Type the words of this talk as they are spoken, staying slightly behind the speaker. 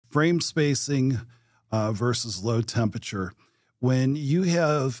frame spacing versus low temperature. When you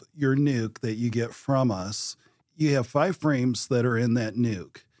have your nuke that you get from us, you have 5 frames that are in that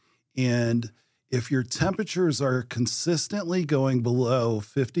nuke. And if your temperatures are consistently going below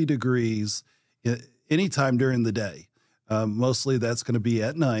 50 degrees anytime during the day, mostly that's going to be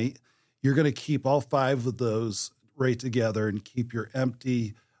at night, you're going to keep all 5 of those right together and keep your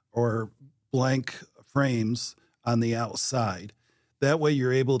empty or blank frames on the outside. That way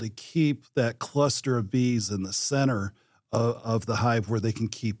you're able to keep that cluster of bees in the center of the hive where they can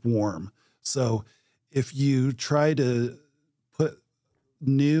keep warm. So if you try to put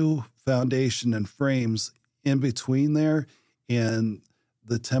new foundation and frames in between there and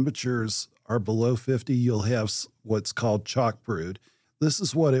the temperatures are below 50, you'll have what's called chalk brood. This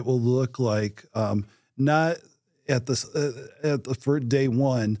is what it will look like, not for day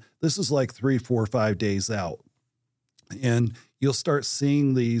one. This is like 3, 4, 5 days out. And you'll start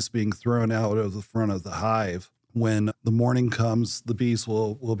seeing these being thrown out of the front of the hive. When the morning comes, the bees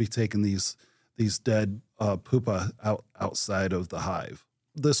will be taking these dead pupa outside of the hive.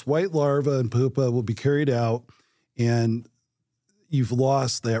 This white larva and pupa will be carried out, and you've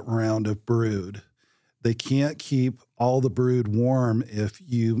lost that round of brood. They can't keep all the brood warm if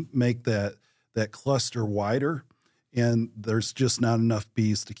you make that cluster wider, and there's just not enough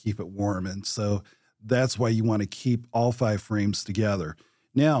bees to keep it warm. And so that's why you want to keep all 5 frames together.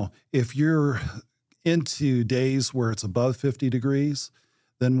 Now, if you're into days where it's above 50 degrees,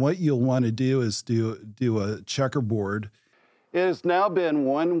 then what you'll want to do is do a checkerboard. It has now been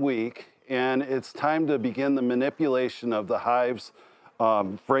 1 week, and it's time to begin the manipulation of the hive's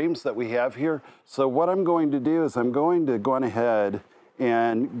frames that we have here. So what I'm going to do is I'm going to go on ahead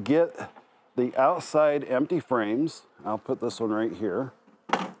and get the outside empty frames. I'll put this one right here.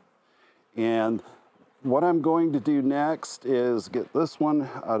 And what I'm going to do next is get this one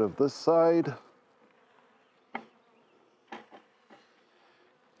out of this side.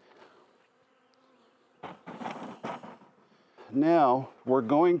 Now we're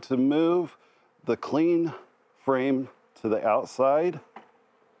going to move the clean frame to the outside.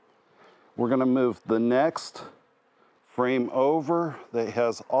 We're going to move the next frame over that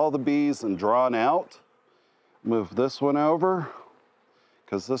has all the bees and drawn out. Move this one over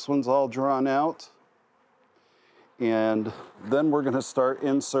because this one's all drawn out. And then we're going to start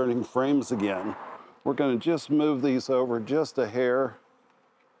inserting frames again. We're going to just move these over just a hair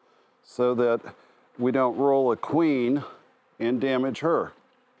so that we don't roll a queen and damage her.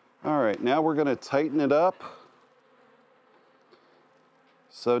 All right, now we're going to tighten it up.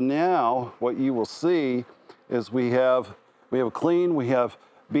 So now what you will see is we have clean, we have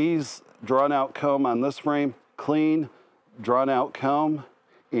bees drawn out comb on this frame, clean, drawn out comb,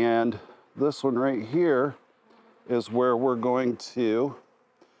 and this one right here is where we're going to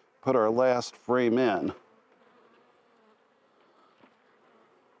put our last frame in.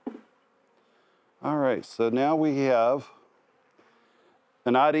 All right, so now we have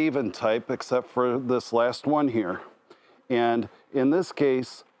an odd even type except for this last one here. And in this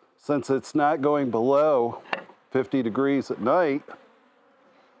case, since it's not going below 50 degrees at night,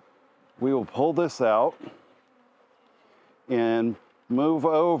 we will pull this out and move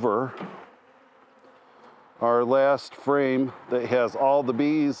over our last frame that has all the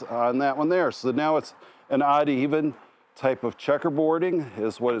bees on that one there. So now it's an odd even type of checkerboarding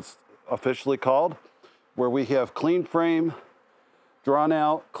is what it's officially called, where we have clean frame, drawn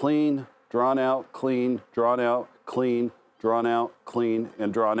out, clean, drawn out, clean, drawn out, clean, drawn out, clean,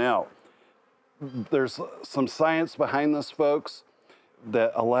 and drawn out. There's some science behind this, folks,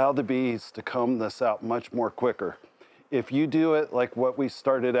 that allow the bees to comb this out much more quicker. If you do it like what we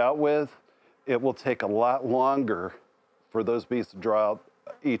started out with, it will take a lot longer for those bees to draw out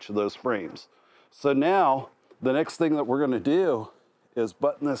each of those frames. So now, the next thing that we're gonna do is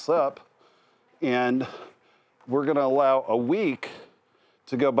button this up, and we're gonna allow a week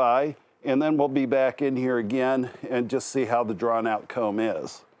to go by, and then we'll be back in here again and just see how the drawn out comb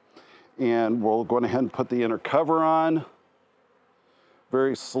is. And we'll go ahead and put the inner cover on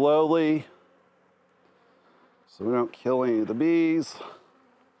very slowly so we don't kill any of the bees.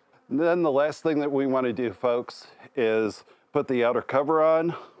 And then the last thing that we want to do, folks, is put the outer cover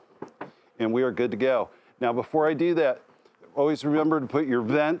on, and we are good to go. Now, before I do that, always remember to put your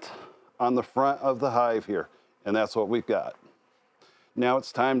vent on the front of the hive here, and that's what we've got. Now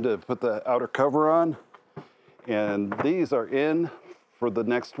it's time to put the outer cover on, and these are in for the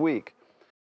next week.